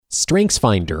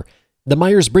StrengthsFinder, the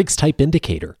Myers-Briggs Type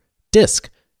Indicator, DISC,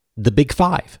 the Big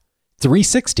Five,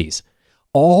 360s.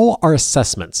 All are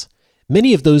assessments.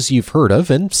 Many of those you've heard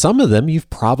of, and some of them you've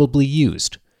probably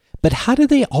used. But how do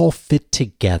they all fit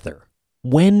together?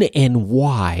 When and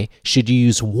why should you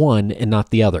use one and not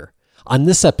the other? On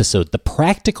this episode, the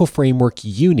practical framework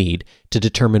you need to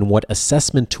determine what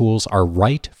assessment tools are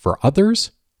right for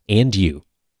others and you.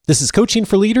 This is Coaching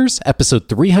for Leaders, episode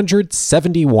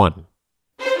 371.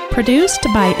 Produced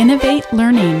by Innovate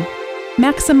Learning,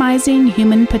 maximizing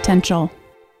human potential.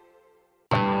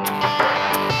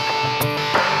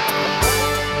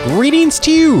 Greetings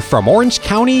to you from Orange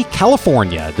County,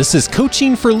 California. This is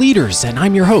Coaching for Leaders, and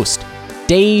I'm your host,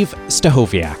 Dave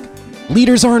Stachowiak.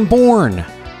 Leaders aren't born,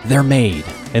 they're made.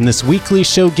 And this weekly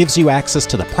show gives you access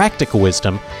to the practical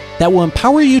wisdom that will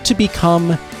empower you to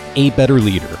become a better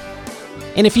leader.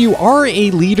 And if you are a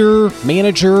leader,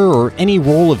 manager, or any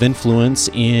role of influence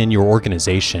in your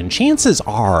organization, chances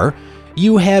are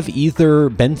you have either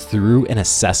been through an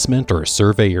assessment or a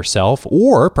survey yourself,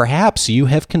 or perhaps you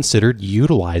have considered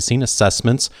utilizing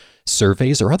assessments,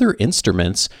 surveys, or other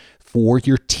instruments for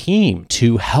your team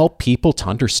to help people to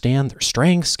understand their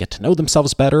strengths, get to know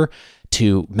themselves better,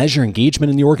 to measure engagement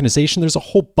in the organization. There's a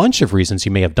whole bunch of reasons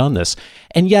you may have done this.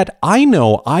 And yet I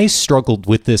know I struggled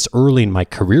with this early in my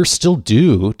career, still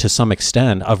do to some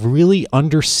extent, of really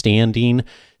understanding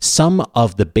some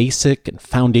of the basic and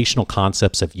foundational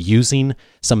concepts of using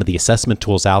some of the assessment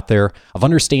tools out there, of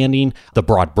understanding the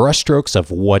broad brushstrokes of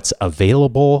what's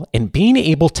available, and being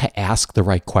able to ask the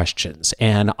right questions.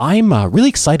 And I'm really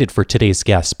excited for today's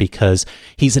guest because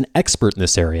he's an expert in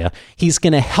this area. He's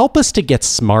going to help us to get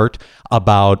smart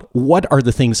about what are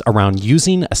the things around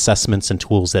using assessments and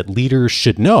tools that leaders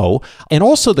should know, and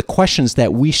also the questions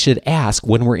that we should ask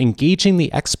when we're engaging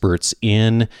the experts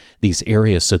in these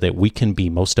areas so that we can be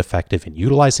most effective in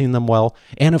utilizing them well,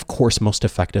 and of course, most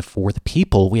effective for the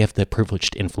people we have the privilege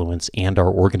to influence and our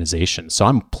organization. So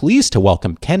I'm pleased to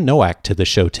welcome Ken Nowak to the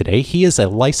show today. He is a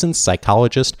licensed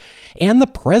psychologist and the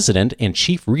president and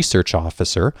chief research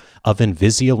officer of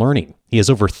Envisia Learning. He has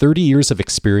over 30 years of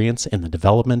experience in the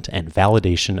development and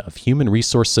validation of human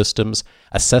resource systems,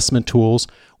 assessment tools,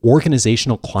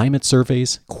 organizational climate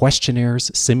surveys,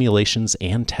 questionnaires, simulations,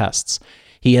 and tests.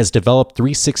 He has developed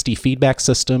 360 feedback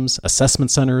systems, assessment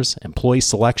centers, employee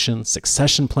selection,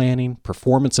 succession planning,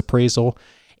 performance appraisal,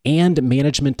 and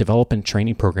management development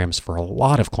training programs for a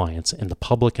lot of clients in the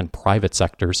public and private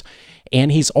sectors.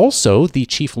 And he's also the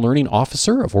Chief Learning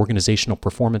Officer of Organizational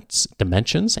Performance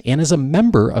Dimensions and is a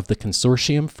member of the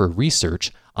Consortium for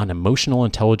Research on Emotional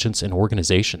Intelligence in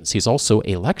Organizations. He's also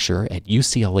a lecturer at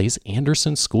UCLA's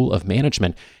Anderson School of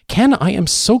Management. Ken, I am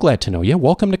so glad to know you.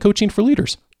 Welcome to Coaching for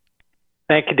Leaders.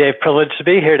 Thank you, Dave. Privileged to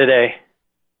be here today.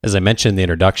 As I mentioned in the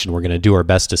introduction, we're going to do our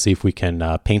best to see if we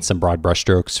can paint some broad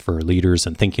brushstrokes for leaders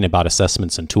and thinking about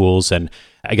assessments and tools. And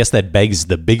I guess that begs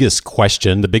the biggest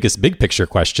question, the biggest big picture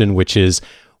question, which is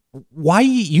why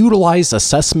utilize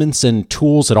assessments and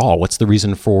tools at all? What's the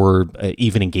reason for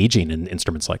even engaging in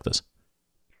instruments like this?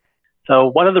 So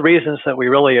one of the reasons that we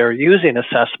really are using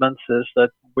assessments is that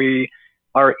we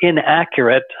are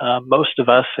inaccurate, most of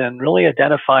us, in really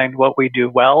identifying what we do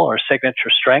well, our signature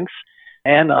strengths,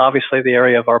 and obviously the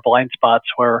area of our blind spots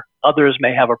where others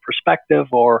may have a perspective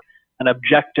or an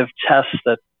objective test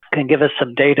that can give us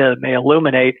some data that may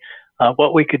illuminate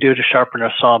what we could do to sharpen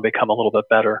our saw and become a little bit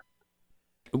better.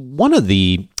 One of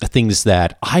the things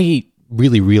that I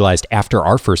really realized after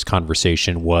our first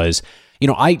conversation was,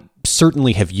 I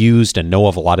certainly have used and know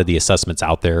of a lot of the assessments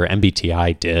out there,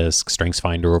 MBTI, DISC,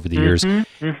 StrengthsFinder over the years.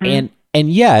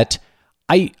 And yet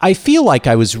I feel like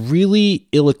I was really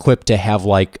ill-equipped to have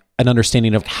an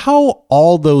understanding of how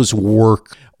all those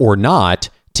work or not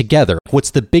together. What's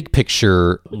the big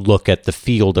picture look at the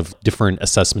field of different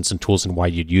assessments and tools and why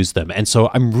you'd use them? And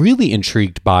so I'm really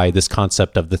intrigued by this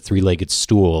concept of the three-legged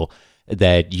stool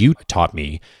that you taught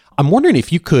me. I'm wondering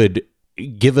if you could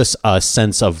give us a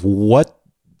sense of what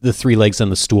the three legs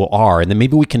on the stool are, and then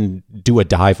maybe we can do a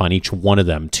dive on each one of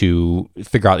them to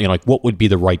figure out, what would be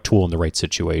the right tool in the right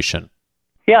situation.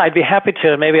 Yeah, I'd be happy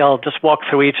to. Maybe I'll just walk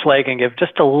through each leg and give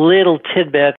just a little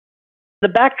tidbit. The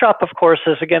backdrop, of course,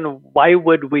 is, again, why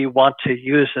would we want to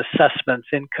use assessments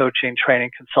in coaching,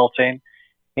 training, consulting?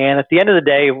 And at the end of the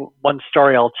day, one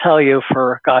story I'll tell you,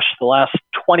 for, the last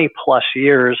 20 plus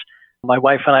years, my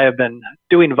wife and I have been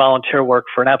doing volunteer work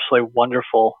for an absolutely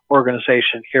wonderful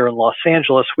organization here in Los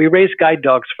Angeles. We raise guide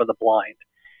dogs for the blind.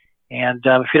 And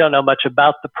if you don't know much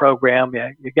about the program,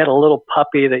 you get a little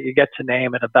puppy that you get to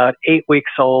name at about 8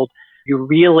 weeks old. You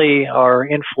really are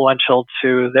influential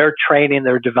to their training,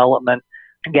 their development,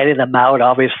 getting them out,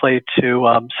 obviously,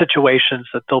 to situations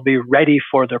that they'll be ready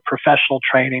for their professional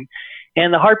training.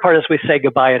 And the hard part is we say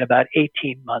goodbye in about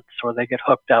 18 months, where they get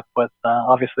hooked up with,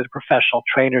 obviously, the professional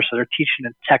trainers that are teaching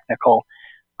them technical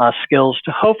skills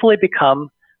to hopefully become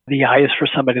the eyes for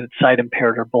somebody that's sight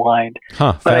impaired or blind.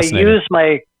 But I use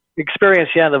my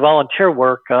experience, in the volunteer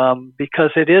work,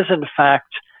 because it is, in fact,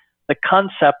 the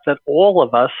concept that all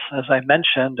of us, as I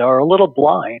mentioned, are a little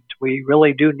blind. We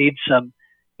really do need some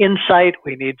insight.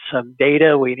 We need some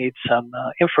data. We need some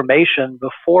information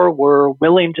before we're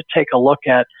willing to take a look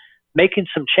at making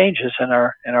some changes in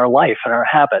our life and our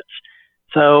habits.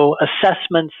 So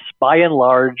assessments, by and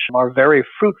large, are very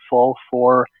fruitful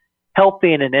for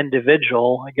helping an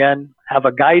individual, again, have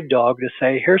a guide dog to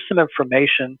say, here's some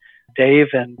information, Dave,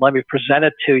 and let me present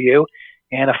it to you.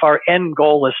 And if our end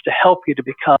goal is to help you to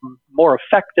become more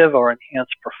effective or enhance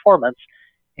performance,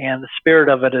 and the spirit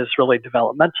of it is really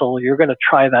developmental, you're going to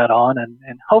try that on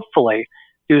and hopefully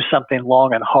do something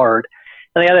long and hard.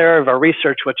 And the other area of our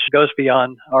research, which goes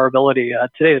beyond our ability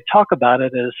today to talk about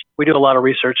it, is we do a lot of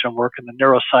research and work in the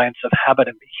neuroscience of habit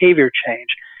and behavior change.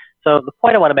 So the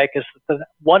point I want to make is that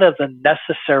one of the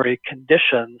necessary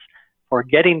conditions for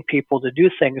getting people to do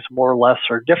things more or less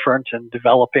or different and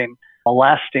developing a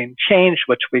lasting change,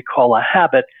 which we call a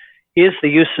habit, is the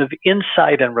use of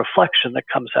insight and reflection that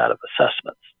comes out of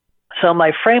assessments. So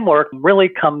my framework really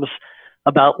comes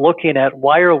about looking at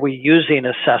why are we using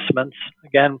assessments?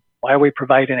 Again, why are we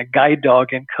providing a guide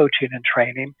dog in coaching and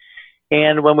training?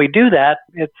 And when we do that,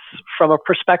 it's from a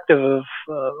perspective of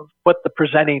what the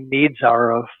presenting needs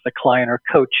are of the client or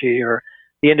coachee or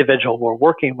the individual we're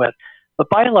working with. But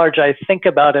by and large, I think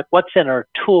about it, what's in our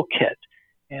toolkit.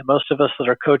 And most of us that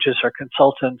are coaches or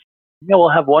consultants, we'll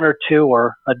have one or two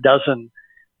or a dozen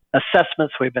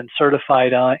assessments we've been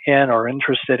certified in or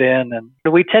interested in. And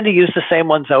we tend to use the same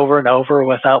ones over and over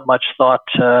without much thought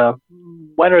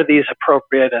when are these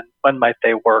appropriate and when might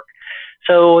they work.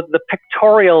 So the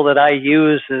pictorial that I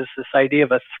use is this idea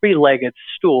of a three-legged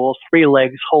stool, three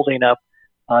legs holding up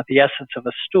the essence of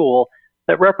a stool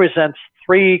that represents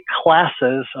three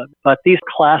classes, but these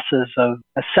classes of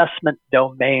assessment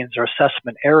domains or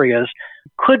assessment areas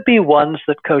could be ones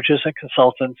that coaches and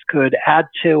consultants could add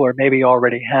to or maybe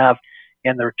already have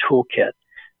in their toolkit.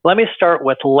 Let me start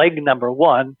with leg number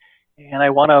one, and I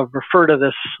want to refer to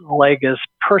this leg as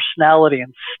personality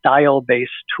and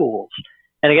style-based tools.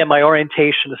 And again, my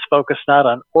orientation is focused not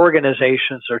on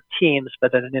organizations or teams,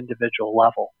 but at an individual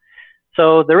level.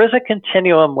 So there is a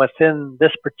continuum within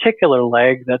this particular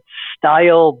leg that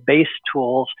style-based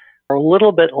tools are a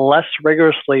little bit less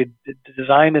rigorously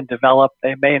designed and developed.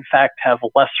 They may, in fact, have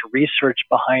less research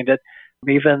behind it.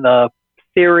 Even the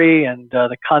theory and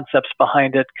the concepts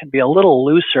behind it can be a little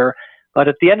looser. But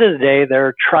at the end of the day,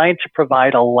 they're trying to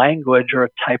provide a language or a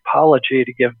typology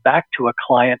to give back to a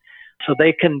client so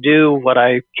they can do what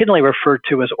I keenly refer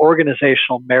to as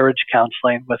organizational marriage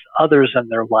counseling with others in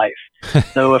their life.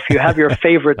 So if you have your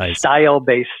favorite Nice.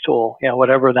 style-based tool,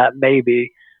 whatever that may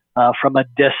be, from a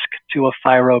DISC to a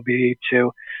FIRO-B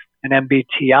to an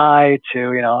MBTI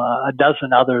to, a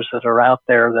dozen others that are out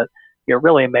there that you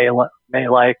really may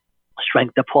like,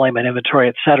 strength deployment, inventory,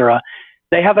 et cetera.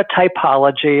 They have a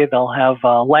typology. They'll have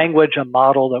a language, a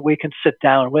model that we can sit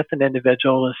down with an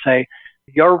individual and say,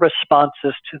 your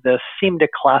responses to this seem to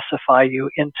classify you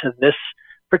into this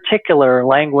particular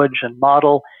language and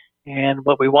model. And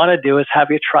what we want to do is have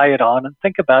you try it on and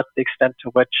think about the extent to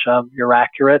which you're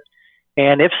accurate.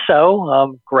 And if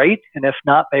so, great. And if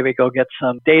not, maybe go get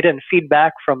some data and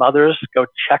feedback from others. Go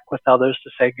check with others to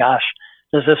say, gosh,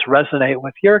 does this resonate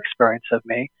with your experience of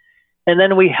me? And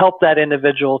then we help that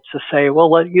individual to say,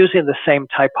 well, using the same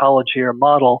typology or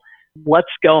model, let's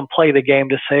go and play the game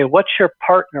to say, what's your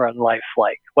partner in life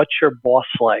like? What's your boss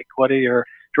like? What are your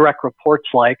direct reports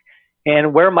like?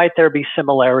 And where might there be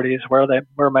similarities? Where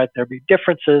might there be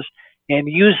differences? And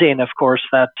using, of course,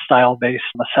 that style-based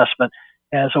assessment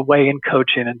as a way in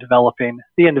coaching and developing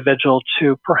the individual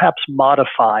to perhaps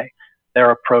modify their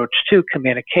approach to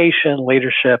communication,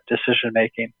 leadership,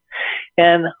 decision-making.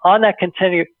 And on that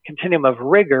continuum of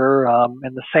rigor,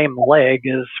 in the same leg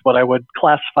is what I would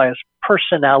classify as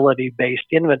personality-based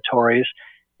inventories.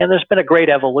 And there's been a great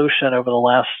evolution over the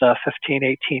last 15,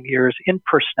 18 years in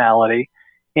personality.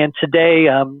 And today,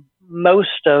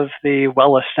 most of the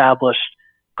well-established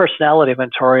personality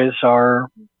inventories are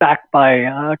backed by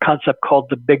a concept called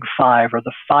the Big Five or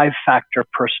the five-factor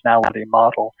personality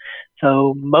model.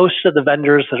 So most of the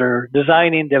vendors that are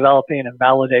designing, developing, and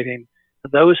validating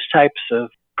those types of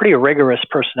pretty rigorous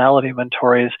personality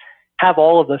inventories have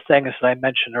all of the things that I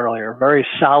mentioned earlier. Very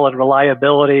solid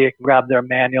reliability. You can grab their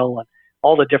manual and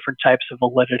all the different types of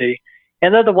validity.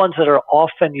 And they're the ones that are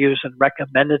often used and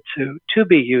recommended to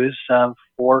be used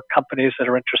for companies that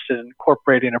are interested in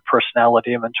incorporating a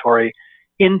personality inventory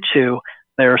into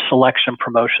their selection,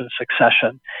 promotion,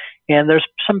 succession. And there's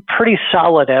some pretty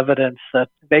solid evidence that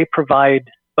they provide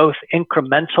both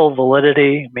incremental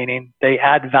validity, meaning they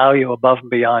add value above and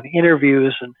beyond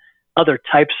interviews and other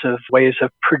types of ways of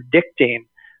predicting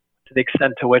to the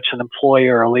extent to which an employee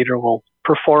or a leader will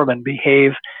perform and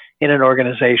behave in an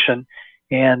organization.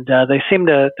 And they seem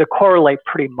to correlate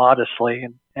pretty modestly.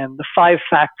 And the 5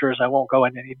 factors, I won't go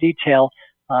into any detail,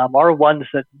 are ones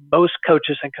that most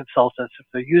coaches and consultants, if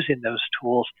they're using those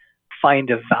tools, find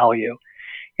of value.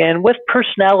 And with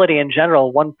personality in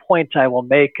general, one point I will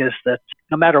make is that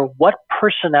no matter what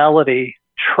personality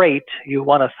trait you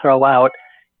want to throw out,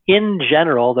 in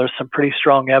general, there's some pretty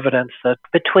strong evidence that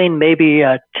between maybe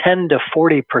 10 to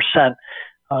 40%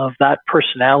 of that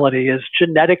personality is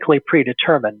genetically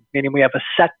predetermined, meaning we have a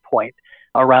set point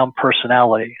around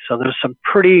personality. So there's some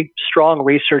pretty strong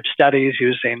research studies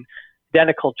using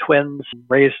identical twins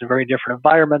raised in very different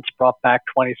environments, brought back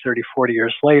 20, 30, 40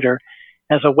 years later,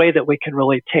 as a way that we can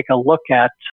really take a look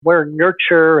at where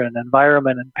nurture and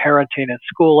environment and parenting and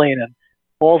schooling and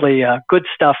all the good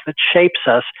stuff that shapes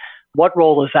us, what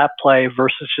role does that play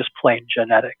versus just plain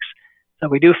genetics? So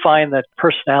we do find that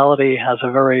personality has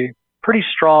a pretty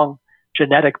strong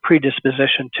genetic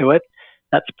predisposition to it.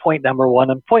 That's point number 1.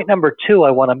 And point number 2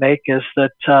 I want to make is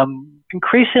that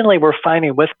increasingly we're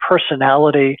finding with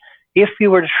personality, if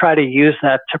you were to try to use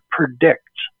that to predict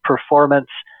performance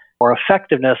or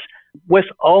effectiveness, with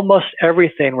almost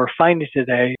everything we're finding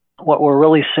today, what we're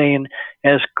really seeing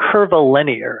as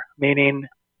curvilinear, meaning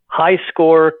high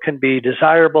score can be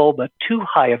desirable, but too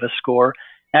high of a score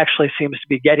actually seems to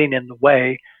be getting in the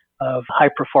way of high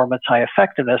performance, high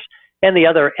effectiveness. And the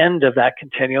other end of that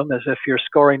continuum is if you're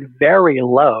scoring very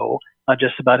low on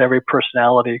just about every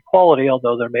personality quality,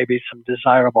 although there may be some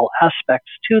desirable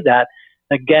aspects to that,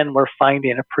 again, we're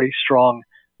finding a pretty strong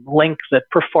link that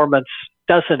performance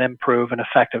doesn't improve and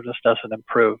effectiveness doesn't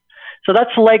improve. So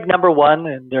that's leg number 1,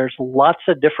 and there's lots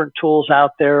of different tools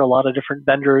out there, a lot of different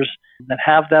vendors that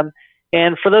have them.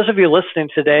 And for those of you listening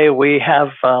today, we have,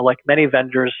 like many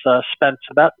vendors, spent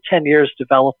about 10 years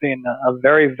developing a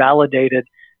very validated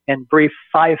and brief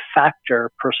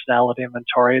 5-factor personality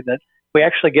inventory that we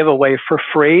actually give away for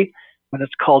free when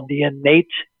it's called the Innate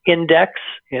Index.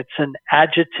 It's an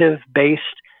adjective-based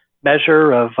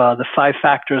measure of the 5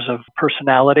 factors of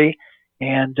personality.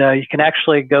 And you can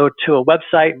actually go to a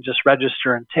website and just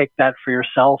register and take that for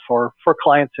yourself or for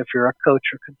clients if you're a coach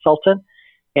or consultant.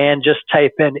 And just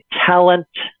type in Talent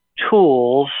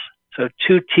Tools, so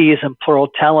 2 T's in plural,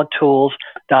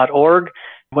 talenttools.org.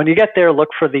 When you get there, look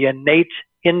for the Innate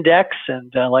Index.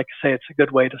 And like I say, it's a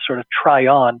good way to sort of try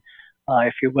on,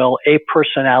 if you will, a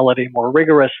personality more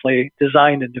rigorously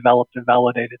designed and developed and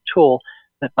validated tool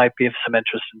that might be of some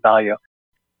interest and value.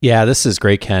 Yeah, this is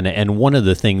great, Ken. And one of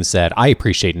the things that I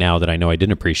appreciate now that I know I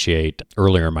didn't appreciate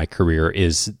earlier in my career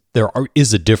is there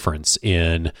is a difference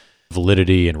in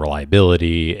validity and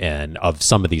reliability and of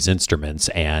some of these instruments,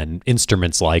 and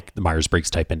instruments like the Myers-Briggs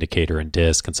Type Indicator and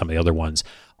DISC and some of the other ones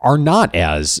are not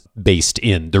as based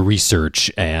in the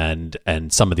research and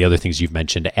some of the other things you've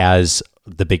mentioned as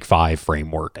the Big 5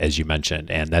 framework, as you mentioned.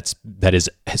 And that is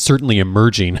certainly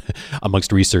emerging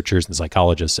amongst researchers and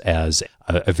psychologists as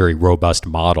a very robust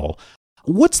model.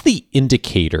 What's the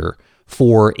indicator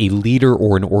for a leader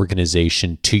or an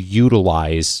organization to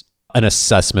utilize an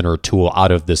assessment or tool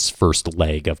out of this first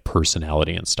leg of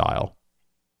personality and style?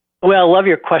 Well, I love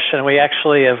your question. We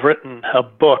actually have written a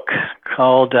book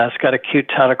called, it's got a cute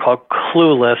title called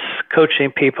Clueless,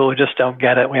 Coaching People Who Just Don't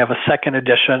Get It. We have a second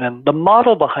edition. And the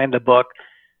model behind the book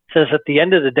says at the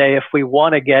end of the day, if we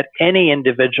want to get any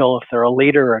individual, if they're a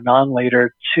leader or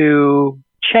non-leader, to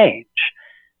change,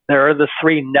 there are the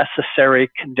 3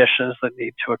 necessary conditions that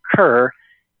need to occur.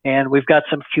 And we've got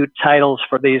some cute titles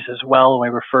for these as well. And we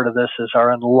refer to this as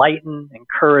our Enlighten,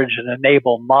 Encourage, and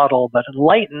Enable model. But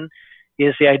Enlighten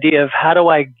is the idea of how do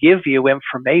I give you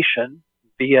information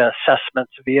via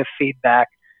assessments, via feedback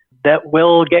that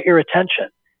will get your attention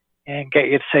and get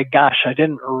you to say, gosh, I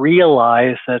didn't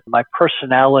realize that my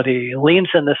personality leans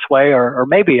in this way, or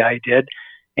maybe I did,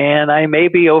 and I may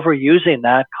be overusing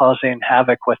that, causing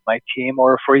havoc with my team.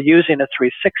 Or if we're using a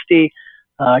 360,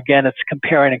 again, it's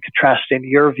comparing and contrasting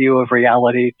your view of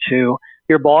reality to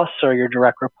your boss or your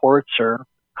direct reports or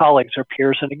colleagues or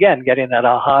peers. And again, getting that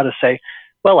aha to say,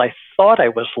 well, I thought I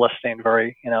was listening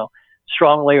very,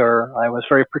 strongly, or I was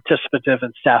very participative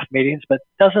in staff meetings, but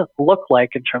it doesn't look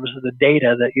like in terms of the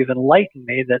data that you've enlightened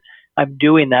me that I'm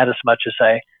doing that as much as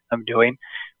I I'm doing.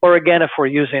 Or again, if we're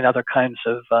using other kinds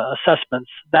of assessments,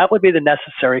 that would be the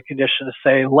necessary condition to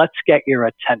say, let's get your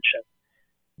attention.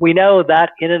 We know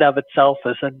that in and of itself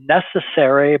is a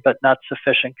necessary but not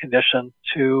sufficient condition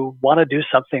to want to do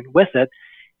something with it.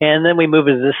 And then we move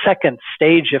into the second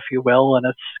stage, if you will, and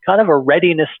it's kind of a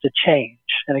readiness to change.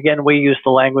 And again, we use the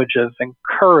language of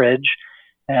encourage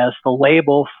as the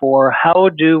label for how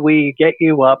do we get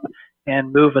you up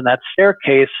and move in that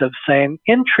staircase of saying,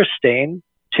 interesting,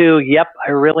 to, yep,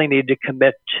 I really need to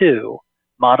commit to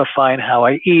modifying how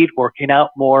I eat, working out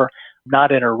more,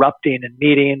 not interrupting in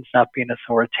meetings, not being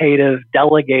authoritative,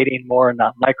 delegating more,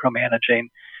 not micromanaging.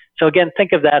 So again,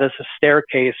 think of that as a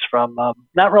staircase from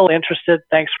not really interested,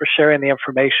 thanks for sharing the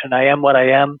information, I am what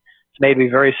I am, it's made me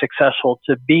very successful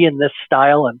to be in this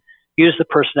style and use the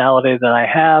personality that I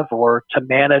have, or to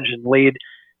manage and lead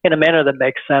in a manner that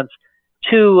makes sense,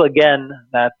 to, again,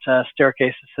 that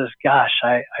staircase that says, gosh,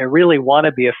 I really want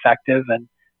to be effective, and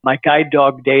my guide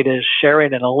dog data is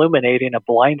sharing and illuminating a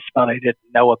blind spot I didn't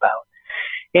know about.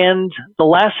 And the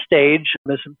last stage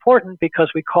is important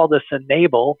because we call this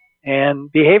enable,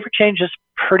 and behavior change is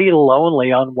pretty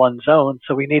lonely on one's own,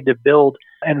 so we need to build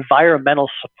environmental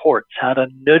supports, how to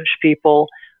nudge people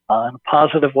in a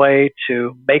positive way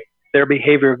to make their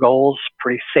behavior goals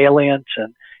pretty salient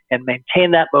and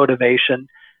maintain that motivation.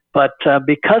 But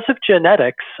because of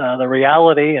genetics, the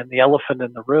reality and the elephant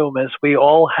in the room is we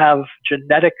all have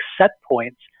genetic set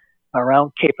points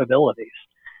around capabilities.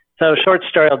 So short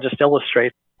story, I'll just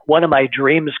illustrate. One of my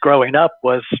dreams growing up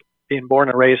was, being born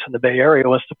and raised in the Bay Area,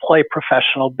 was to play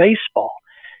professional baseball.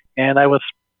 And I was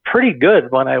pretty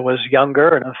good when I was younger,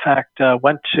 and in fact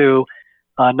went to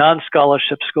a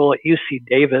non-scholarship school at UC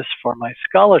Davis for my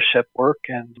scholarship work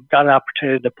and got an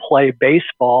opportunity to play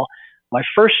baseball my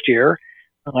first year.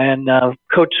 And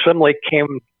Coach Swimley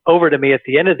came over to me at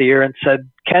the end of the year and said,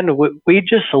 Ken, we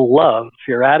just love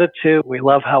your attitude. We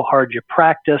love how hard you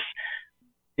practice.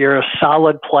 You're a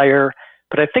solid player,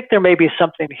 but I think there may be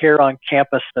something here on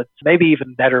campus that's maybe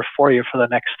even better for you for the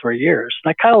next 3 years.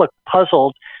 And I kind of looked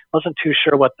puzzled, wasn't too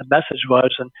sure what the message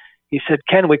was. And he said,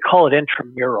 Ken, we call it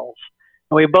intramurals.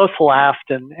 And we both laughed,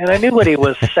 and I knew what he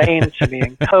was saying to me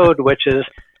in code, which is,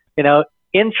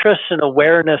 interest and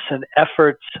awareness and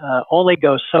efforts only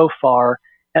go so far.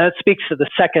 And it speaks to the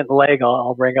second leg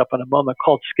I'll bring up in a moment,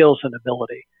 called skills and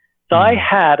ability. So I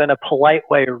had, in a polite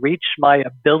way, reached my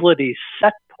ability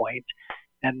set point,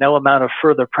 and no amount of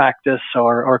further practice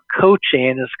or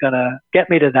coaching is going to get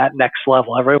me to that next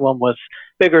level. Everyone was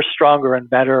bigger, stronger, and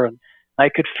better, and I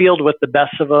could field with the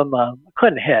best of them. I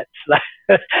couldn't hit.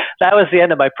 So that was the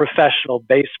end of my professional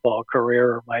baseball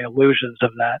career, or my illusions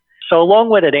of that. So a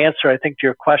long-winded answer, I think, to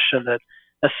your question, that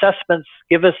assessments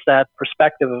give us that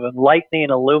perspective of enlightening,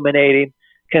 illuminating,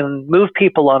 can move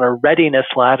people on a readiness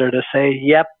ladder to say,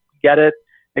 yep, get it,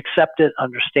 accept it,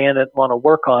 understand it, want to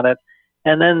work on it.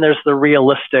 And then there's the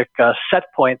realistic set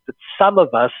point that some of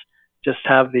us just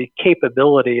have the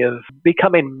capability of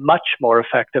becoming much more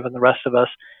effective, and the rest of us,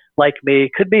 like me,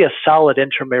 could be a solid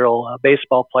intramural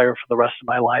baseball player for the rest of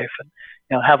my life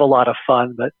and have a lot of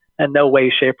fun, but in no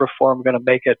way, shape, or form going to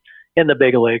make it in the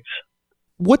big leagues.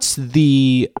 What's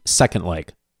the second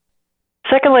leg?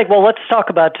 Second leg, well, let's talk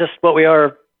about just what we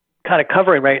are kind of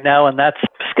covering right now, and that's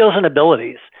skills and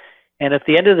abilities. And at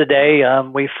the end of the day,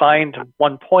 we find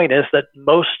one point is that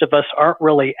most of us aren't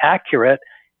really accurate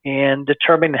in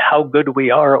determining how good we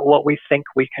are at what we think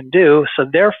we can do. So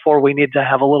therefore, we need to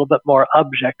have a little bit more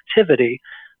objectivity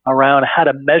around how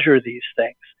to measure these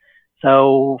things.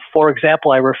 So, for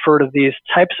example, I refer to these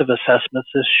types of assessments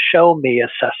as show me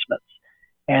assessments.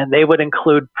 And they would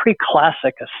include pretty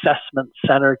classic assessment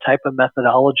center type of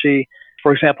methodology.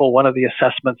 For example, one of the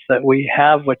assessments that we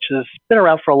have, which has been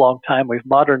around for a long time, we've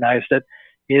modernized it,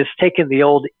 is taking the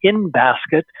old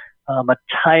in-basket, a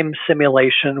time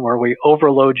simulation where we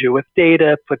overload you with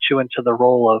data, put you into the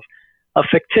role of a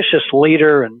fictitious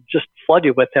leader and just flood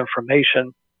you with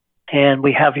information. And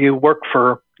we have you work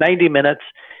for 90 minutes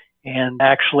and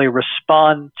actually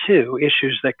respond to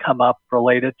issues that come up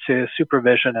related to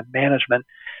supervision and management.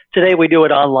 Today we do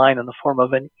it online in the form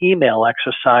of an email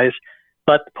exercise.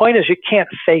 But the point is, you can't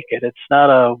fake it. It's not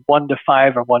a 1 to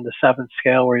 5 or 1 to 7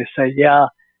 scale where you say, yeah,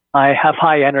 I have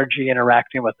high energy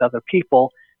interacting with other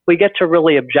people. We get to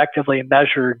really objectively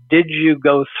measure, did you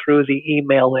go through the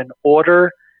email in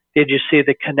order? Did you see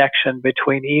the connection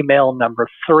between email number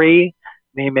 3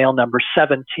 and email number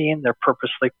 17? They're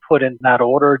purposely put in that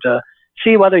order to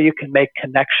see whether you can make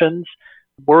connections.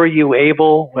 Were you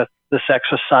able, with this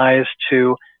exercise,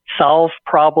 to solve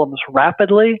problems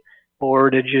rapidly?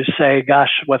 Or did you say, gosh,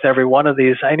 with every one of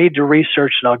these, I need to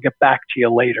research and I'll get back to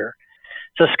you later?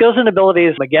 So skills and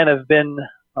abilities, again, have been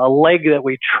a leg that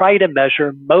we try to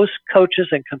measure. Most coaches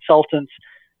and consultants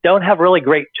don't have really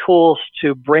great tools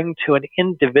to bring to an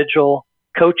individual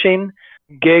coaching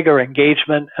gig or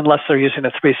engagement unless they're using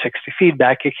a 360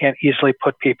 feedback. You can't easily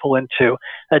put people into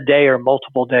a day or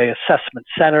multiple day assessment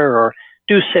center or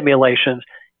do simulations.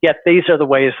 Yet these are the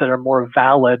ways that are more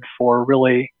valid for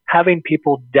really having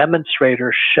people demonstrate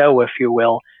or show, if you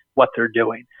will, what they're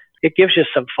doing. It gives you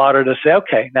some fodder to say,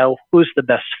 okay, now who's the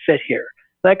best fit here?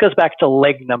 That goes back to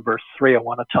leg number 3 I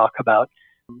want to talk about.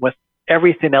 With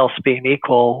everything else being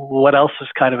equal, what else is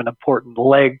kind of an important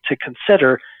leg to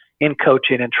consider in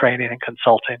coaching and training and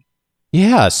consulting?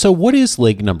 Yeah, so what is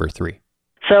leg number 3?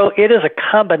 So it is a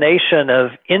combination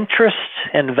of interests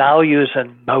and values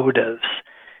and motives.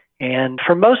 And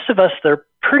for most of us, they're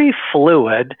pretty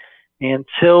fluid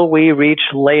until we reach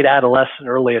late adolescent,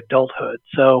 early adulthood.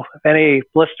 So if any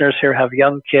listeners here have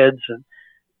young kids and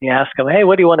you ask them, hey,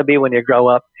 what do you want to be when you grow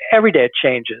up? Every day it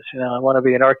changes. I want to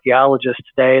be an archaeologist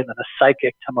today, and then a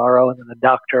psychic tomorrow, and then a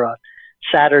doctor on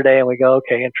Saturday. And we go,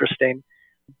 okay, interesting.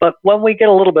 But when we get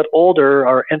a little bit older,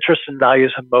 our interests and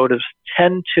values and motives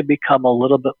tend to become a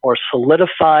little bit more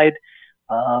solidified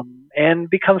and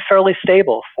become fairly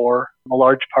stable for a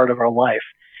large part of our life.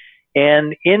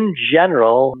 And in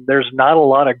general, there's not a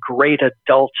lot of great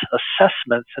adult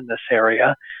assessments in this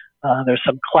area. There's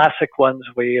some classic ones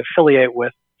we affiliate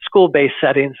with school-based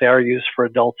settings. They are used for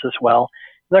adults as well.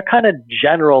 They're kind of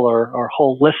general or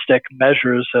holistic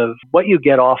measures of what you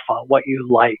get off on, what you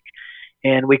like.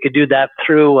 And we could do that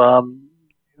through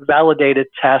validated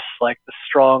tests like the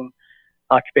Strong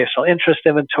Occupational Interest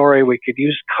Inventory. We could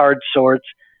use card sorts.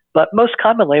 But most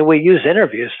commonly, we use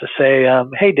interviews to say,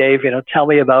 hey, Dave, tell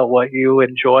me about what you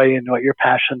enjoy and what your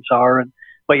passions are and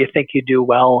what you think you do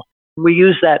well. We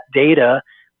use that data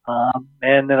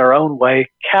and in our own way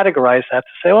categorize that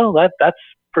to say, well, that's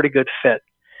pretty good fit.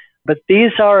 But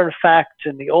these are, in fact,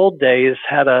 in the old days,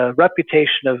 had a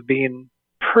reputation of being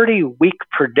pretty weak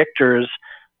predictors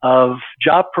of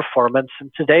job performance.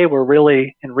 And today we're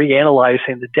really, in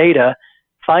reanalyzing the data,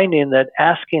 finding that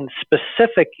asking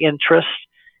specific interests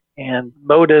and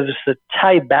motives that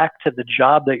tie back to the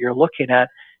job that you're looking at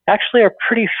actually are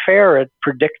pretty fair at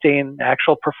predicting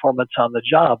actual performance on the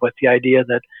job, with the idea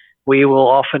that we will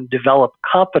often develop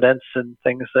competence in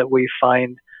things that we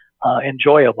find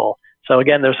enjoyable. So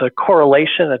again, there's a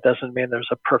correlation. That doesn't mean there's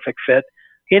a perfect fit.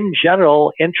 In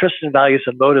general, interests and values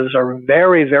and motives are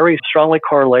very, very strongly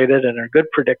correlated and are good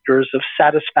predictors of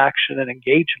satisfaction and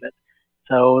engagement.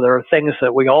 So there are things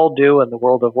that we all do in the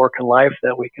world of work and life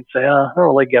that we can say, I don't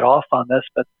really get off on this,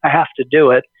 but I have to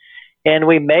do it. And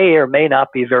we may or may not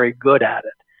be very good at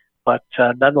it. But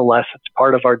nonetheless, it's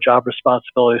part of our job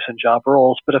responsibilities and job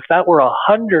roles. But if that were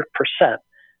 100% of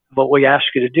what we ask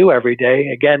you to do every day,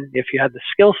 again, if you had the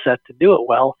skill set to do it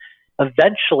well,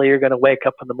 eventually you're going to wake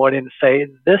up in the morning and say,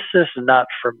 this is not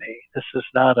for me. This is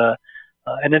not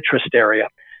an interest area.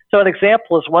 So an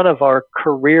example is one of our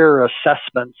career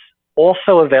assessments,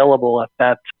 also available at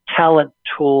that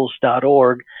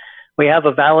talenttools.org. We have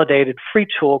a validated free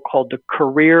tool called the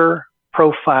Career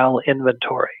Profile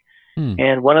Inventory.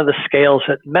 And one of the scales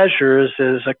it measures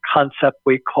is a concept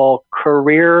we call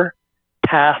career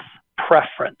path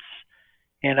preference.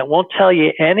 And it won't tell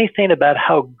you anything about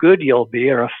how good you'll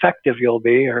be or effective you'll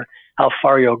be or how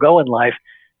far you'll go in life,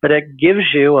 but it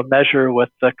gives you a measure with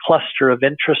the cluster of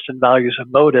interests and values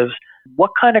and motives.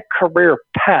 What kind of career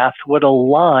path would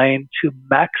align to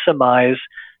maximize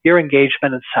your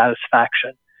engagement and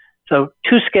satisfaction? So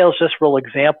 2 scales, just real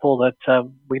example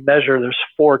that we measure. There's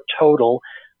 4 total.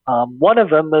 One of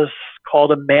them is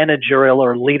called a managerial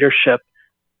or leadership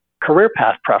career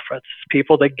path preference.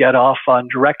 People that get off on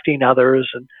directing others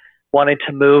and wanting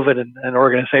to move in an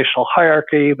organizational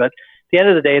hierarchy. But at the end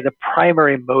of the day, the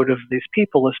primary motive of these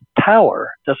people is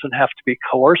power. It doesn't have to be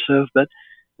coercive, but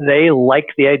they like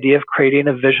the idea of creating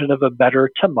a vision of a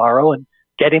better tomorrow and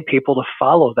getting people to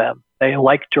follow them. They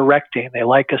like directing. They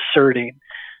like asserting.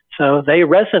 So they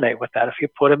resonate with that. If you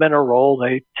put them in a role,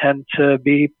 they tend to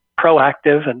be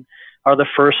proactive and are the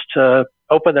first to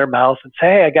open their mouth and say,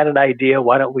 hey, I got an idea.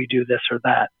 Why don't we do this or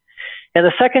that? And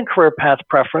the second career path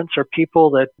preference are people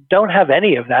that don't have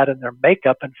any of that in their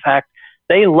makeup. In fact,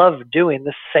 they love doing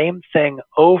the same thing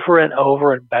over and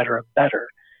over and better and better.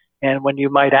 And when you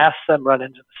might ask them, run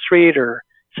into the street or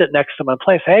sit next to them in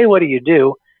place, hey, what do you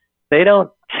do? They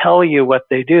don't tell you what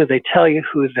they do. They tell you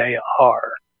who they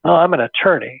are. Oh, I'm an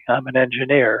attorney. I'm an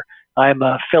engineer. I'm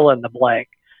a fill in the blank.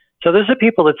 So those are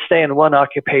people that stay in one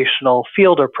occupational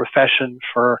field or profession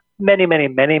for many, many,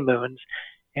 many moons.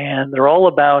 And they're all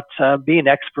about being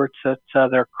experts at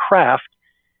their craft.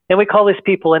 And we call these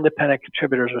people independent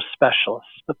contributors or specialists.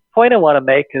 The point I want to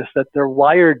make is that they're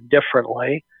wired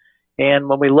differently. And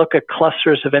when we look at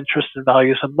clusters of interest and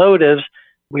values and motives,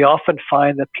 we often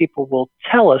find that people will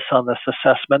tell us on this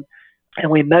assessment,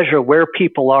 and we measure where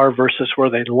people are versus where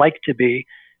they'd like to be.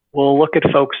 We'll look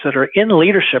at folks that are in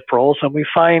leadership roles, and we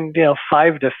find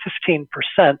 5 to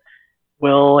 15%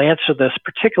 will answer this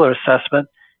particular assessment,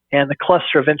 and the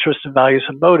cluster of interest and values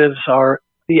and motives are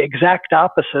the exact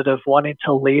opposite of wanting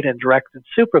to lead and direct and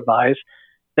supervise.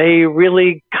 They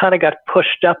really kind of got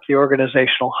pushed up the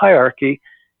organizational hierarchy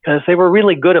because they were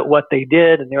really good at what they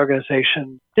did, and the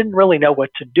organization didn't really know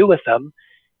what to do with them.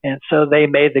 And so they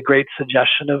made the great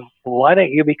suggestion of, why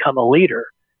don't you become a leader?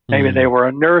 Maybe they were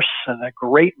a nurse and a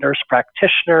great nurse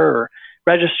practitioner or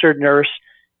registered nurse,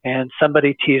 and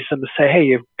somebody teased them to say, hey,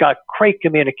 you've got great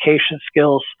communication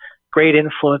skills, great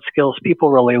influence skills,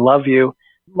 people really love you.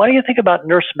 Why don't you think about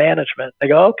nurse management? They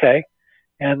go, okay.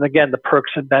 And again, the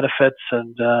perks and benefits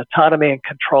and autonomy and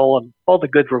control and all the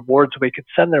good rewards we could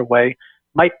send their way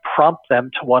might prompt them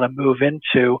to want to move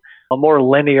into a more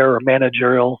linear or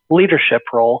managerial leadership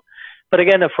role. But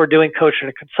again, if we're doing coaching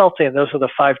and consulting, and those are the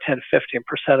 5, 10,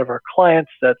 15% of our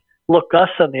clients that look us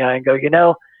in the eye and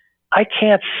go, I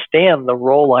can't stand the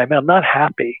role I'm in. I'm not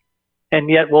happy. And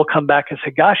yet we'll come back and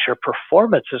say, gosh, your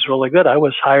performance is really good. I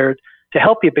was hired to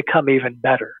help you become even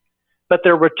better. But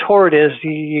their retort is,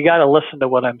 you got to listen to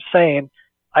what I'm saying.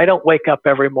 I don't wake up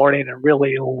every morning and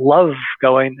really love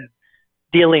going and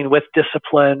dealing with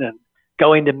discipline and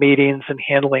going to meetings and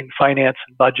handling finance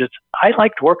and budgets. I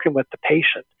liked working with the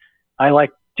patient. I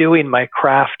like doing my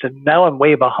craft, and now I'm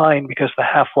way behind because the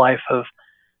half-life of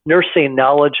nursing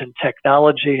knowledge and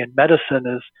technology and medicine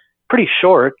is pretty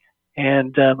short,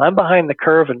 and I'm behind the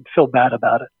curve and feel bad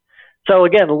about it. So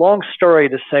again, long story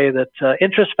to say that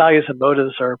interest, values, and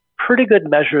motives are pretty good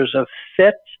measures of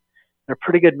fit. They're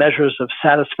pretty good measures of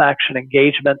satisfaction,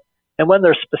 engagement, and when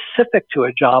they're specific to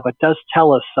a job, it does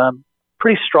tell us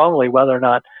pretty strongly whether or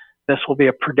not this will be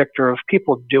a predictor of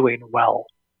people doing well.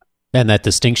 And that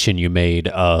distinction you made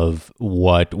of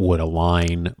what would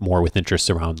align more with interests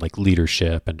around like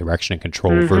leadership and direction and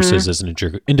control versus as an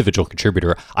individual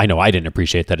contributor. I know I didn't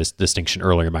appreciate that as distinction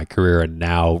earlier in my career, and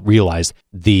now realize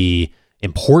the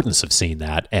importance of seeing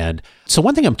that. And so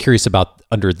one thing I'm curious about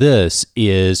under this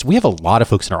is we have a lot of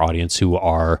folks in our audience who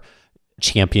are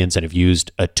champions and have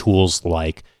used tools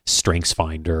like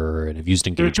StrengthsFinder and have used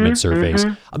engagement surveys.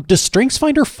 Does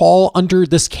StrengthsFinder fall under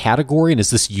this category, and is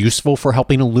this useful for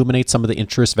helping illuminate some of the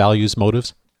interests, values,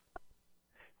 motives?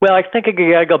 Well, I think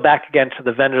you got to go back again to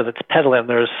the vendor that's peddling.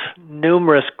 There's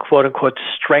numerous quote-unquote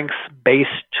strengths-based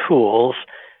tools.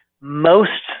 Most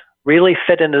really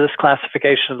fit into this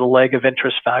classification of the leg of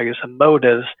interest, values, and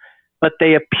motives, but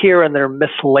they appear and they're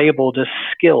mislabeled as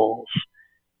skills.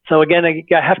 So again,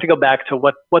 I have to go back to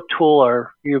what tool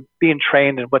are you being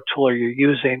trained and what tool are you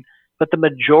using. But the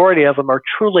majority of them are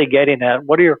truly getting at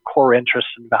what are your core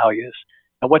interests and values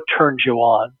and what turns you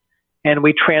on. And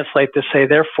we translate to say,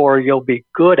 therefore, you'll be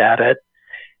good at it.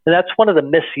 And that's one of the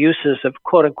misuses of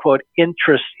quote unquote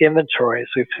interest inventories.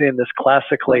 We've seen this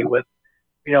classically with,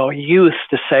 youth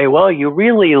to say, well, you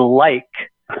really like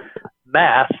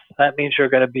math. That means you're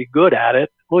going to be good at it.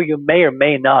 Well, you may or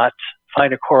may not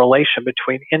find a correlation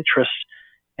between interest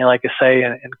and, like I say,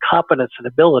 and competence and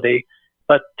ability.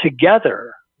 But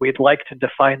together, we'd like to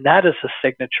define that as a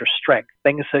signature strength,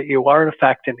 things that you are, in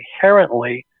fact,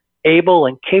 inherently able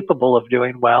and capable of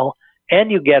doing well,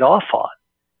 and you get off on.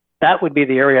 That would be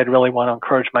the area I'd really want to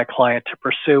encourage my client to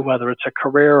pursue, whether it's a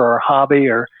career or a hobby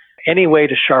or any way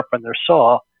to sharpen their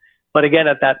saw. But again,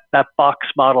 at that box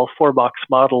model, 4-box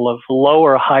model of low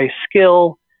or high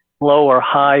skill, low or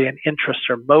high in interest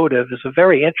or motive is a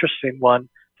very interesting one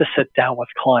to sit down with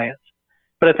clients.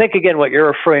 But I think, again, what you're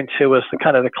referring to is the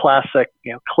kind of the classic,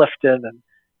 Clifton and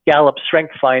Gallup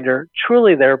StrengthsFinder.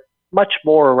 Truly, they're much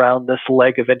more around this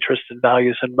leg of interest and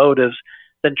values and motives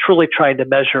than truly trying to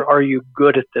measure, are you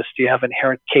good at this? Do you have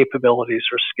inherent capabilities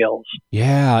or skills?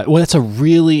 Yeah, well, that's a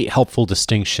really helpful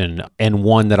distinction, and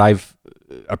one that I've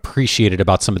appreciated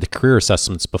about some of the career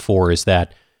assessments before is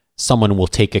that someone will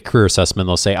take a career assessment and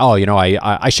they'll say, oh,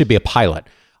 I should be a pilot.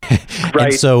 Right.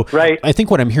 And so right. I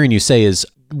think what I'm hearing you say is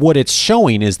what it's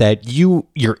showing is that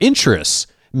your interests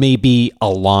may be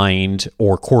aligned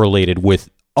or correlated with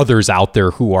others out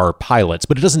there who are pilots,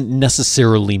 but it doesn't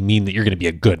necessarily mean that you're going to be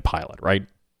a good pilot, right?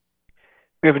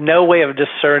 We have no way of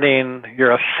discerning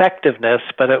your effectiveness,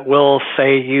 but it will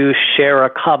say you share a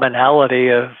commonality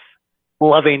of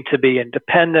loving to be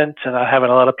independent and not having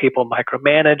a lot of people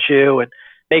micromanage you and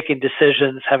making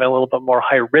decisions, having a little bit more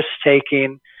high risk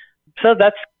taking. So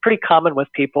that's pretty common with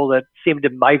people that seem to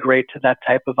migrate to that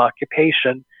type of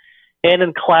occupation. And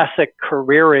in classic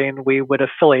careering, we would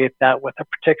affiliate that with a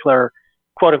particular,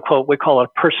 quote unquote, we call it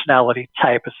a personality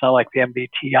type. It's not like the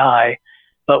MBTI,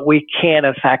 but we can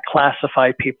in fact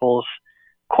classify people's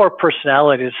core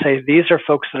personality to say these are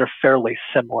folks that are fairly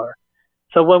similar.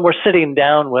 So when we're sitting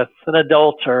down with an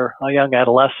adult or a young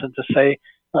adolescent to say,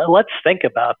 let's think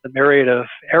about the myriad of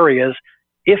areas.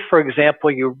 If, for example,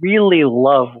 you really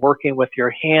love working with your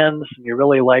hands and you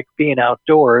really like being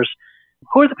outdoors,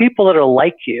 who are the people that are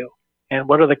like you? And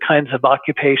what are the kinds of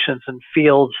occupations and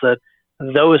fields that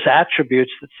those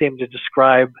attributes that seem to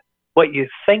describe what you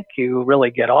think you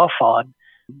really get off on,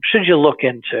 should you look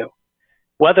into?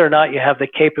 Whether or not you have the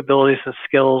capabilities and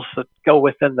skills that go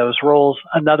within those roles,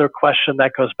 another question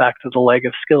that goes back to the leg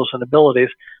of skills and abilities.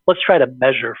 Let's try to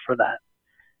measure for that.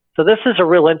 So this is a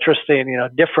real interesting,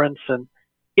 difference. And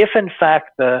if in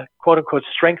fact the quote unquote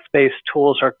strength-based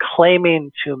tools are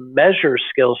claiming to measure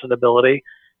skills and ability,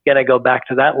 again, I go back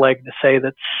to that leg to say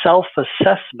that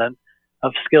self-assessment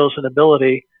of skills and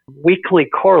ability weakly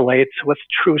correlates with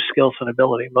true skills and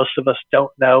ability. Most of us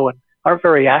don't know and aren't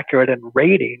very accurate in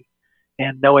rating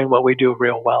and knowing what we do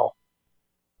real well.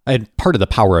 And part of the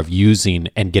power of using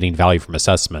and getting value from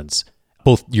assessments,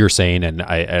 both you're saying, and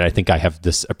I think I have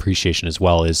this appreciation as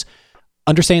well, is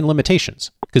understanding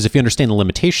limitations. Because if you understand the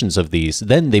limitations of these,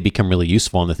 then they become really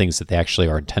useful in the things that they actually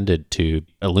are intended to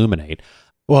illuminate.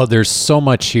 Well, there's so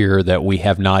much here that we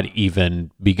have not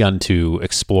even begun to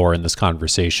explore in this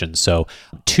conversation. So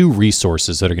 2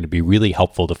 resources that are going to be really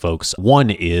helpful to folks. One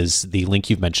is the link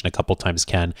you've mentioned a couple times,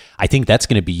 Ken. I think that's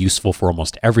going to be useful for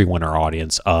almost everyone in our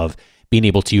audience of being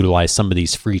able to utilize some of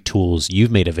these free tools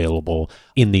you've made available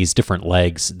in these different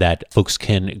legs that folks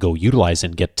can go utilize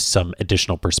and get some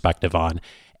additional perspective on.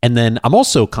 And then I'm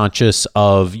also conscious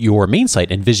of your main site,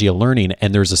 Envisia Learning,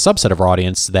 and there's a subset of our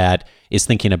audience that is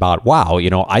thinking about, wow,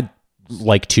 I'd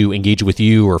like to engage with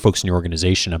you or folks in your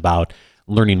organization about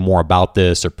learning more about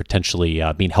this or potentially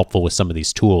being helpful with some of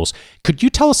these tools. Could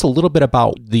you tell us a little bit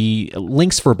about the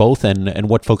links for both and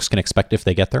what folks can expect if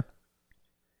they get there?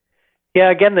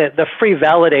 Yeah, again, the free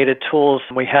validated tools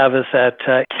we have is at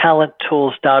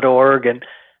talenttools.org, and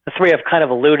the 3 I've kind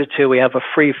of alluded to. We have a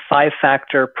free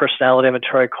 5-factor personality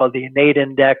inventory called the Innate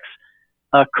Index,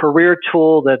 a career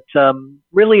tool that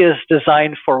really is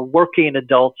designed for working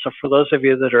adults. So for those of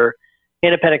you that are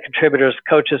independent contributors,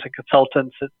 coaches, and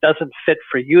consultants, it doesn't fit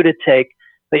for you to take,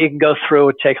 but you can go through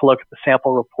and take a look at the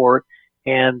sample report,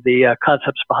 and the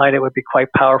concepts behind it would be quite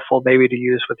powerful maybe to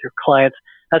use with your clients.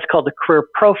 That's called the Career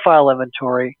Profile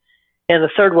Inventory. And the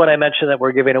third one I mentioned that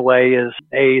we're giving away is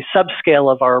a subscale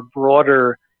of our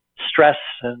broader stress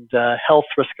and health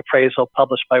risk appraisal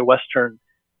published by Western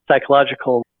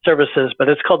Psychological Services, but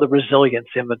it's called the Resilience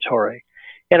Inventory.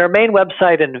 And our main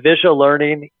website, Envisia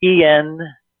Learning, ENVISIA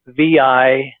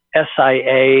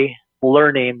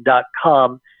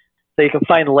learning.com. So you can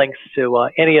find links to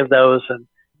any of those. And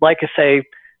like I say,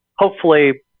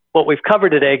 hopefully what we've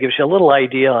covered today gives you a little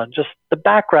idea on just the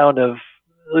background of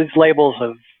these labels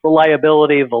of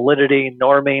reliability, validity,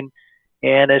 norming.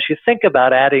 And as you think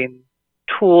about adding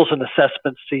tools and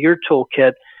assessments to your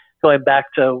toolkit, going back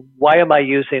to why am I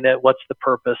using it, what's the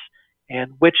purpose,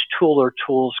 and which tool or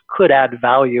tools could add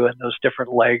value in those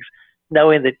different legs,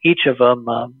 knowing that each of them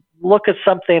look at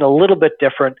something a little bit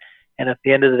different, and at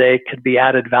the end of the day could be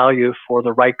added value for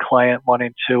the right client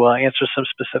wanting to answer some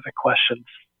specific questions.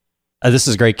 This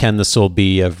is great, Ken. This will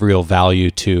be of real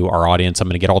value to our audience. I'm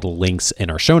going to get all the links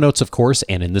in our show notes, of course,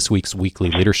 and in this week's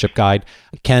weekly leadership guide.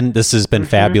 Ken, this has been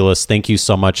fabulous. Thank you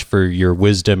so much for your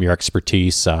wisdom, your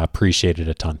expertise. Appreciate it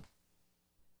a ton.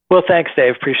 Well, thanks,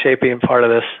 Dave. Appreciate being part of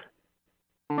this.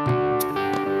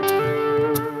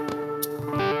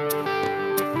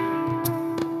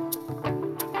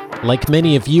 Like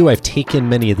many of you, I've taken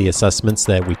many of the assessments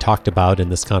that we talked about in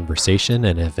this conversation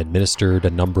and have administered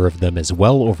a number of them as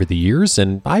well over the years.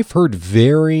 And I've heard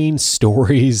varying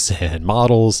stories and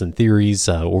models and theories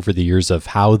over the years of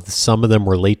how some of them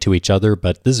relate to each other.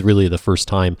 But this is really the first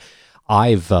time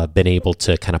I've been able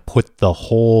to kind of put the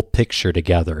whole picture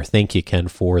together. Thank you, Ken,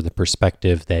 for the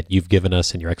perspective that you've given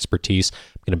us and your expertise.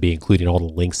 I'm going to be including all the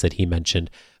links that he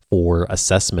mentioned for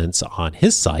assessments on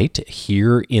his site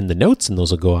here in the notes, and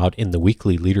those will go out in the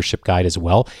weekly leadership guide as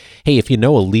well. Hey, if you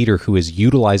know a leader who is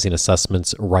utilizing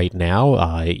assessments right now,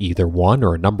 either one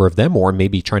or a number of them, or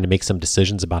maybe trying to make some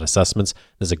decisions about assessments,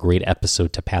 this is a great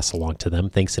episode to pass along to them.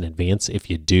 Thanks in advance if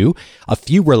you do. A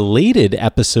few related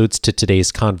episodes to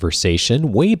today's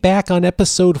conversation. Way back on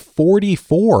episode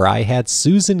 44, I had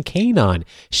Susan Cain on.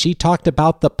 She talked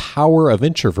about the power of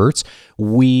introverts.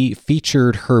 We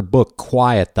featured her book,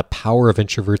 Quiet, The the power of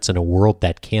introverts in a world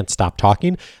that can't stop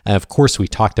talking. Of course, we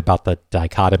talked about the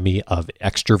dichotomy of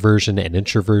extroversion and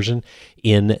introversion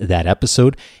in that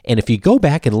episode. And if you go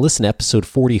back and listen to episode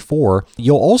 44,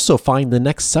 you'll also find the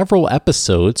next several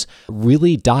episodes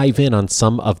really dive in on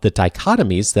some of the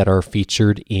dichotomies that are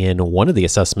featured in one of the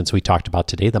assessments we talked about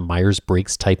today, the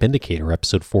Myers-Briggs Type Indicator,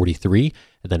 episode 43.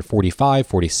 And then 45,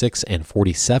 46, and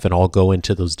 47 all go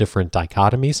into those different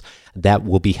dichotomies. That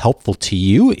will be helpful to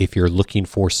you if you're looking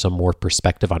for some more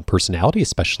perspective on personality,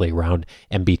 especially around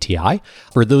MBTI.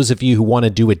 For those of you who want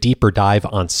to do a deeper dive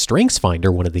on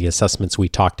StrengthsFinder, one of the assessments we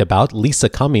talked about, Lisa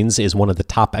Cummings is one of the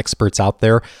top experts out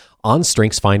there on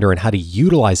StrengthsFinder and how to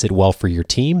utilize it well for your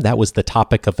team. That was the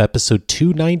topic of episode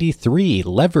 293,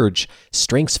 Leverage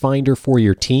StrengthsFinder for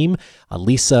your team.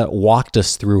 Lisa walked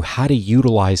us through how to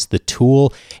utilize the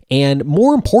tool and,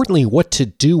 more importantly, what to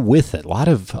do with it. A lot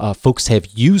of folks have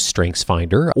used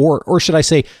StrengthsFinder, or should I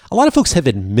say, a lot of folks have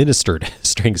administered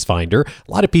StrengthsFinder.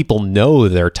 A lot of people know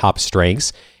their top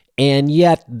strengths. And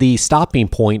yet the stopping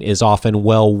point is often,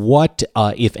 well, what,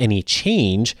 if any,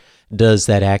 change does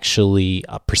that actually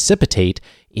precipitate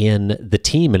in the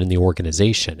team and in the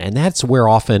organization? And that's where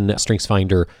often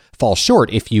StrengthsFinder falls short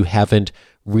if you haven't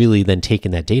really then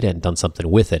taken that data and done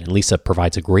something with it. And Lisa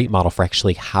provides a great model for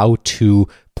actually how to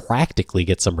practically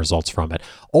get some results from it.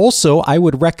 Also, I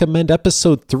would recommend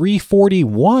episode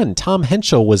 341. Tom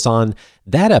Henschel was on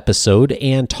that episode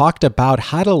and talked about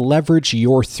how to leverage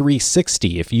your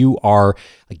 360. If you are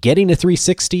getting a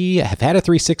 360, have had a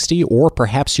 360, or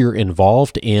perhaps you're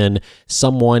involved in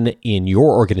someone in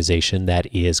your organization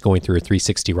that is going through a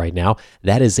 360 right now,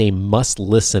 that is a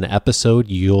must-listen episode.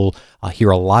 You'll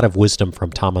hear a lot of wisdom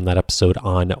from Tom on that episode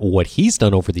on what he's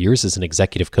done over the years as an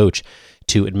executive coach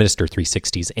to administer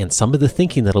 360s and some of the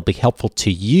thinking that'll be helpful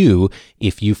to you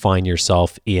if you find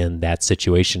yourself in that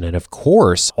situation. And of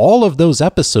course, all of those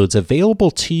episodes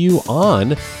available to you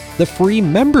on the free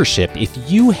membership. If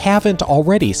you haven't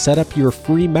already set up your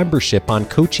free membership on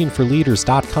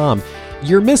coachingforleaders.com,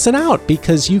 you're missing out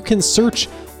because you can search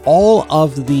all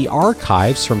of the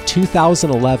archives from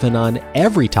 2011 on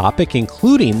every topic,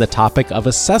 including the topic of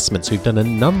assessments. We've done a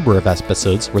number of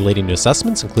episodes relating to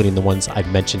assessments, including the ones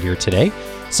I've mentioned here today.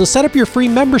 So set up your free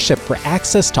membership for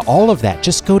access to all of that.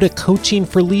 Just go to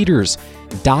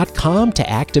coachingforleaders.com to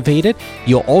activate it.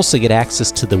 You'll also get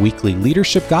access to the weekly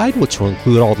leadership guide, which will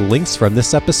include all the links from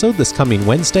this episode this coming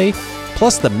Wednesday,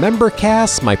 plus the member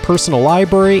cast, my personal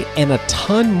library, and a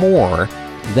ton more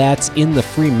that's in the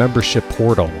free membership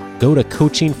portal. Go to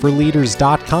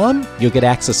coachingforleaders.com. You'll get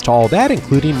access to all that,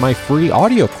 including my free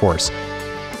audio course.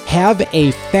 Have a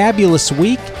fabulous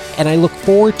week, and I look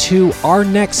forward to our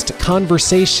next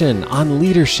conversation on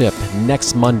leadership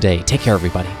next Monday. Take care,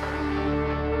 everybody.